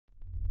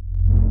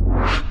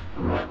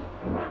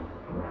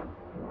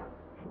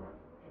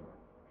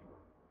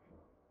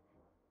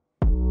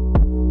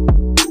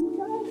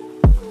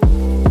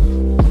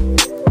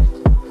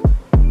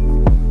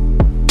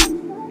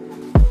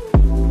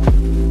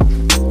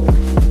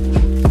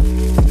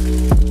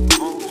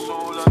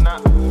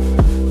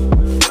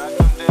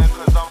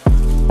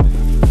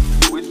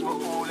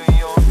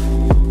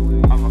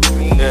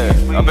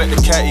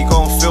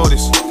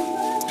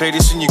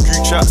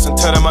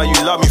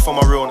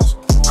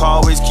I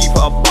always keep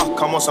it a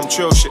buck, I'm on some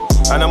chill shit.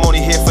 And I'm only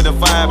here for the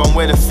vibe, I'm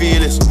where the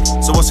feel is.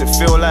 So what's it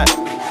feel like?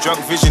 Drunk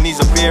vision needs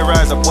a beer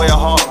rise, a boy a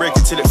heartbreak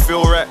until it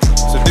feel right.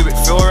 So do it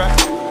feel right?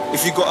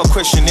 If you gotta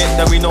question it,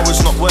 then we know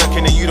it's not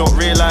working. And you don't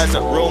realise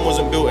that Rome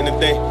wasn't built in a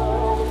day.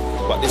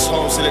 But this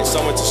home selects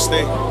somewhere to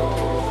stay.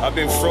 I've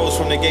been froze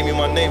from they gave me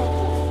my name.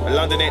 And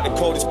London ain't the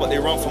coldest, but they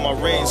run for my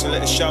rain. So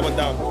let the shower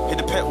down. Hit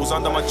the petals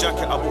under my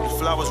jacket, I brought the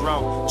flowers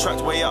round.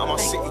 Tracked way out of my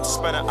city to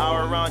spend an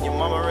hour around. Your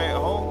mama ain't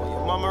home,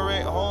 your mama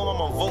ain't home.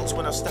 I'm on Voltz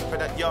when I step in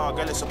that yard,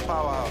 girl, it's a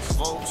powerhouse.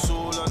 Voltz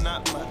all on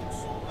that map.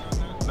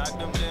 Mag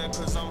them there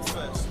cause I'm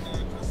first.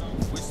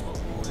 Whisper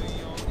all in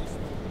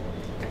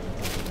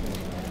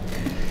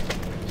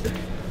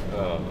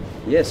your...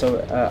 Yeah,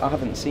 so I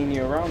haven't seen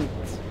you around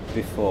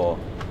before.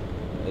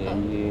 Are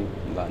you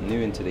like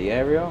new into the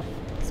area?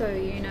 So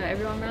you know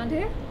everyone around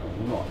here?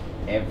 Not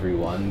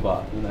everyone,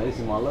 but you know, this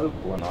is my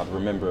local and I'd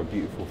remember a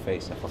beautiful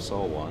face if I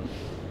saw one.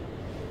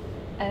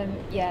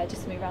 Yeah,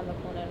 just moved around the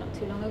corner not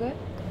too long ago.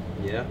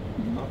 Yeah?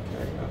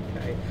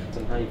 Okay.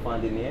 So how are you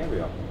finding the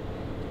area?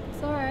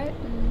 It's alright,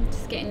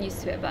 just getting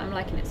used to it, but I'm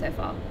liking it so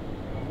far.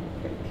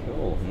 Okay,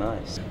 cool,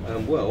 nice.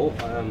 Well,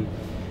 I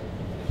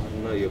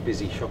know you're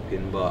busy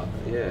shopping, but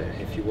yeah,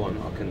 if you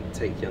want, I can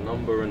take your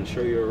number and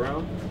show you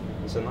around.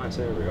 It's a nice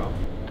area.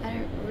 I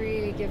don't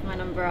really give my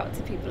number out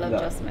to people I've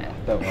just met.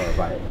 Don't worry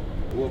about it.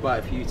 What about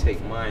if you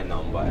take my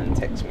number and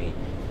text me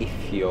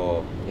if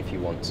you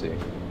want to?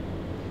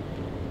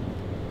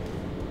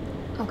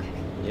 Okay.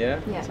 Yeah?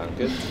 Yeah. Sound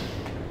good?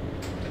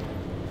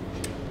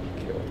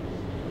 Cool.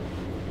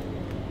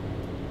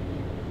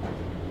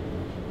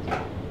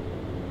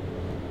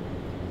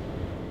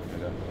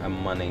 And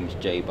my name's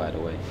Jay, by the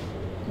way.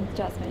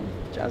 Jasmine.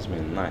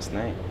 Jasmine, nice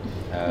name.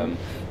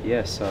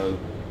 Yeah, so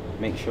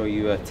make sure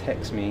you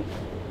text me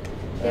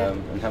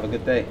and have a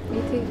good day.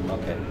 You too.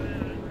 Okay.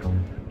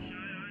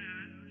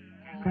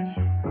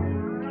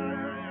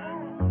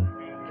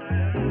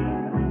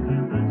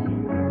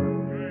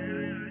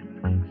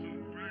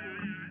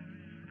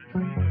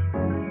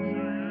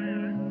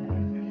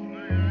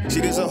 See,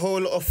 there's a whole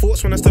lot of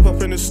thoughts when I step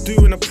up in the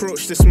stew and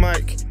approach this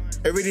mic.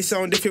 It really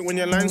sound different when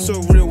your line's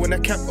so real. When I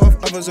cap off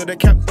others or they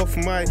cap off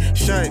my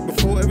shine.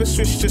 Before ever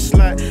switch just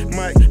like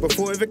Mike.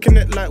 Before ever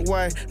connect like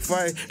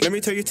Wi-Fi. Let me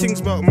tell you things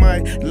about my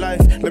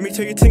life. Let me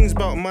tell you things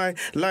about my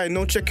life.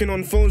 No checking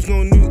on phones,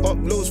 no new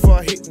uploads before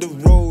I hit the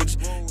roads.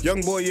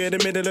 Young boy, yeah, the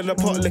middle of the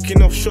pot,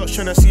 licking off shots,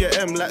 trying to see a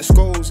M like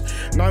skulls.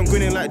 Now I'm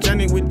grinning like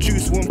Janet with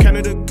juice. Warm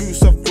Canada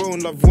goose, I've grown,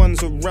 loved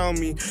ones around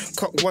me.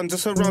 Cut one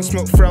just around,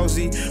 smelt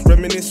frowsy.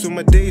 Reminisce when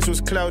my days was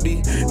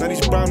cloudy. Now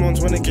these brown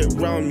ones wanna get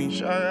round me.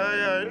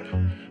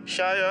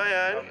 Shy,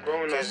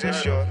 cause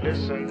it's your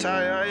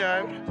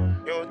tired,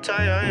 you're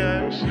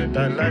tired.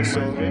 That light so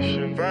bright,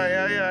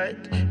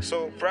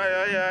 so bright.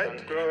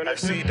 I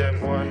see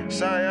them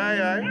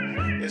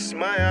side, it's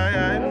my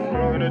eye, I'm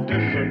growing a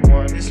different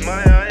one. It's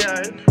my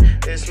eye,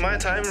 it's my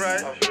time,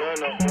 right? I've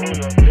grown up,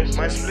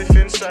 my spliff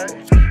inside.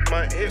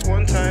 Might hit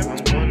one time,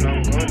 I'm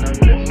gonna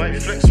lift.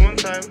 Might flex one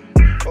time,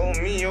 oh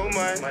me, oh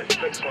my. Might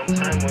flex one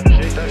time, one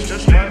J, that's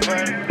just my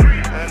vibe,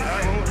 and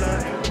I won't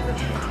lie.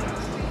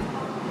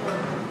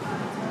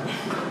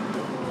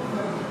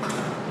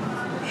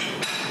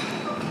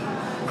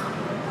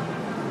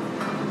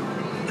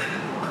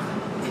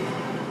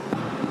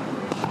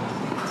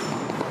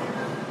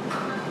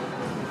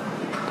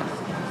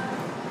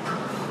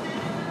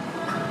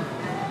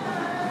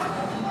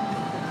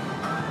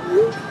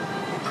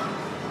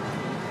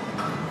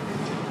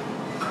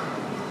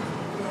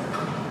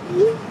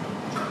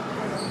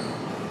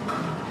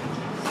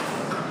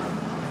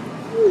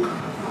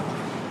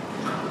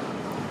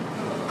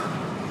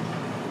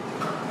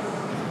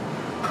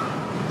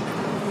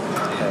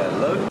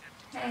 Hello.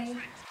 Hey. Hiya,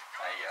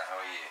 how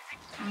are you?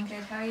 I'm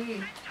good, how are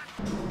you?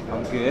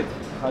 I'm good.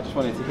 I just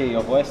wanted to hear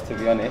your voice, to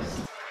be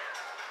honest.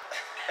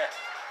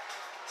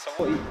 So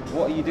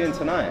what are you doing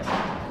tonight?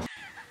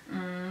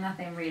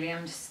 Nothing really,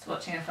 I'm just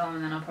watching a film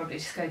and then I'll probably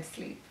just go to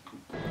sleep.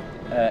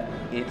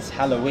 It's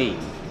Halloween.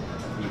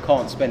 You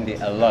can't spend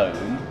it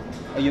alone.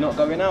 Are you not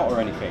going out or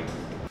anything?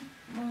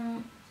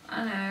 Well,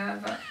 I know,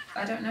 but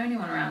I don't know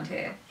anyone around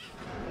here.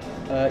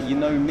 You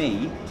know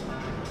me.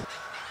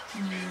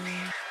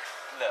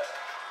 Look,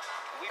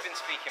 we've been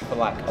speaking for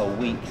like a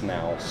week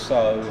now,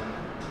 so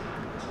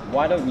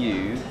why don't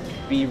you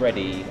be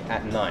ready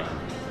at 9?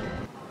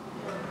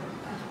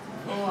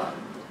 For what?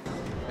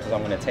 Because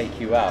I'm going to take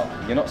you out.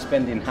 You're not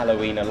spending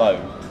Halloween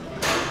alone.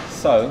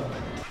 So,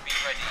 be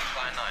ready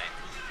by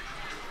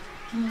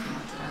 9.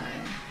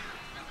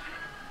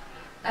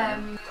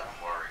 Don't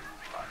worry,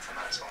 like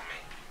tonight's on me.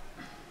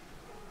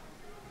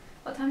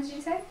 What time did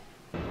you say?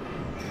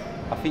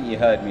 I think you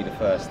heard me the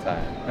first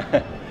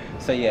time.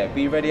 So yeah,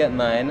 be ready at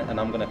 9 and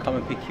I'm going to come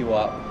and pick you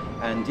up.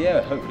 And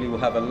yeah, hopefully we'll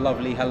have a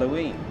lovely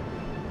Halloween.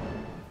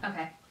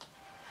 Okay.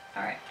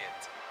 Alright.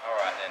 Good.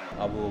 Alright then.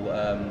 I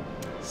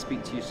will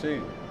speak to you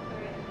soon.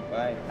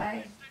 Bye.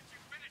 Bye.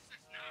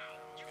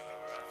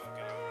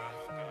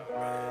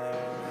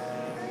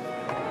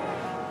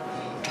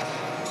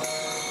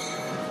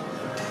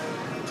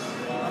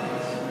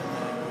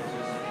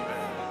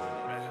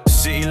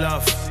 city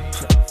love.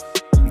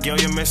 Girl,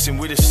 you're messing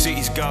with the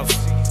city's gov.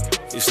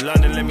 It's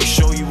London, let me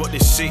show you what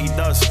this city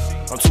does.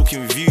 I'm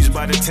talking views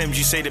by the Thames,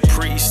 you say the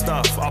pretty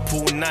stuff. Up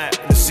all night,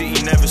 the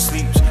city never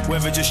sleeps.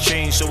 Weather just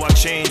changed, so I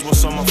changed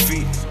what's on my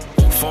feet.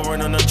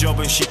 Foreign on a job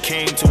and she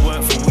came to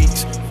work for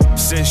weeks.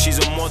 Says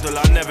she's a model,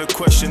 I never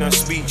question her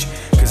speech.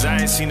 Cause I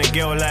ain't seen a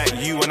girl like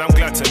you and I'm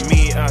glad to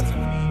meet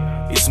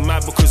her. It's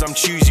mad because I'm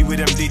choosy with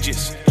them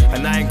digits.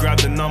 And I ain't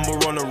grabbed the number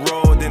on the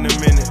road in a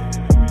minute.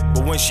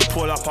 But when she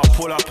pull up,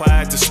 I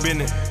had to spin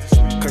it.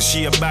 Cause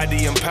she a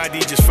baddie and Paddy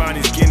just found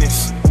his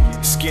Guinness.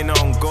 Skin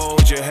on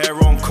gold, your hair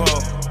on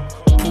coal.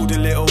 Pulled a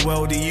little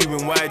weldie, you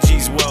in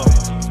YG's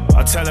world.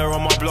 I tell her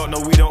on my block, no,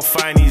 we don't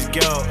find these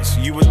girls.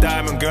 You a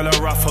diamond girl, a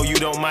rough hoe, you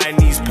don't mind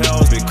these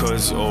pearls.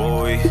 Because,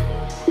 oh, we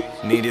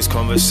need this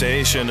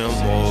conversation and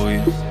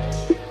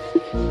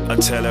more. I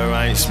tell her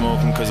I ain't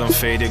smoking cause I'm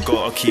faded.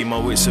 Gotta keep my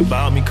wits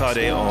about me cause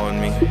they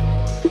on me.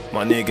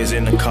 My niggas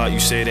in the car, you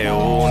say they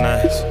all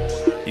nice.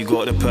 You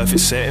got the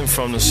perfect setting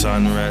from the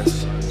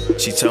sunrise.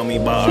 She tell me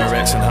about her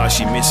ex and how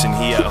she missing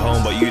he at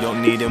home, but you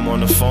don't need him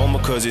on the phone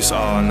because it's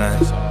all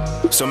nice.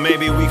 So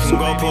maybe we can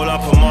go pull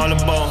up a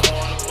Marlboro.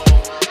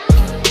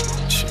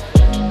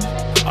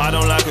 I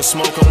don't like a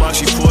smoker, but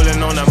she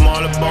pulling on that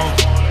Marlboro.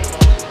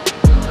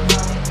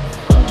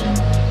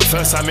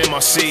 First time in my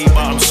city,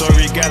 but I'm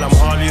sorry, girl, I'm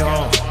hardly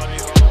home.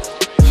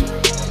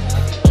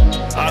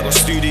 I got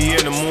studio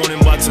in the morning,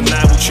 but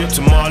tonight we'll trip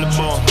to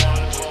Marlboro.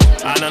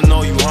 And I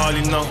know you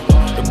hardly know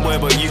the boy,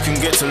 but you can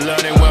get to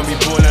learning when we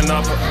pulling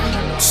up.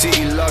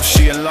 City love,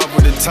 she in love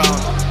with the town.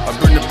 I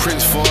bring the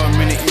prince for a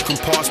minute, you can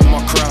pass me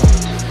my crown.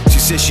 She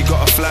says she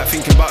got a flat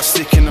thinking about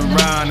sticking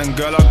around. And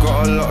girl, I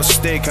got a lot of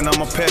steak and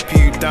I'ma pepper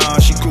you down.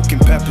 She cooking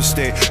pepper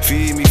steak,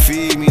 feed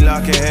me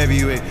like a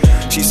heavyweight.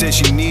 She said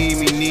she need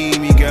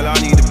me, girl, I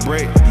need a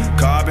break.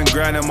 Cause I've been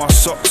grinding my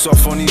socks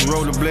off on these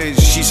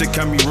rollerblades. She said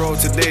can we roll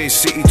today,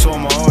 city told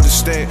my whole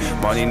estate.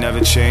 Money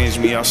never changed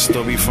me, I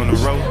still be from the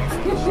road.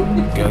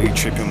 Girl, you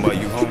tripping but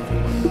you home.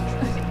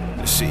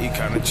 The city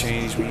kinda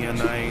changed me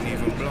and I ain't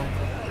even blown.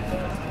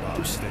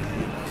 I'm staying.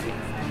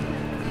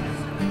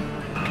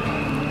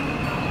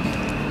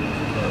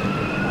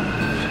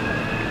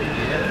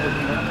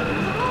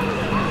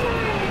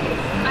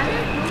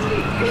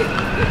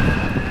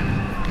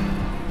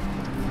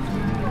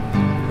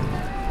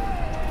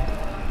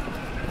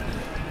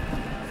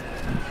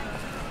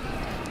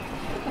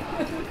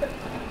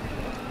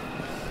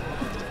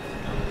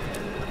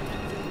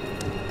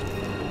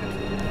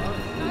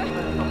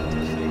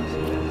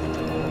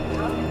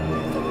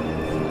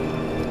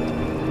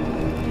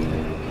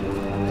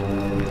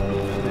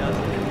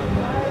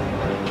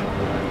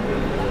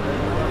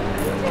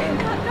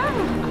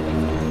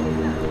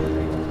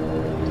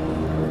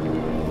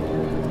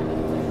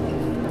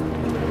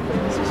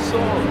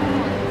 Song.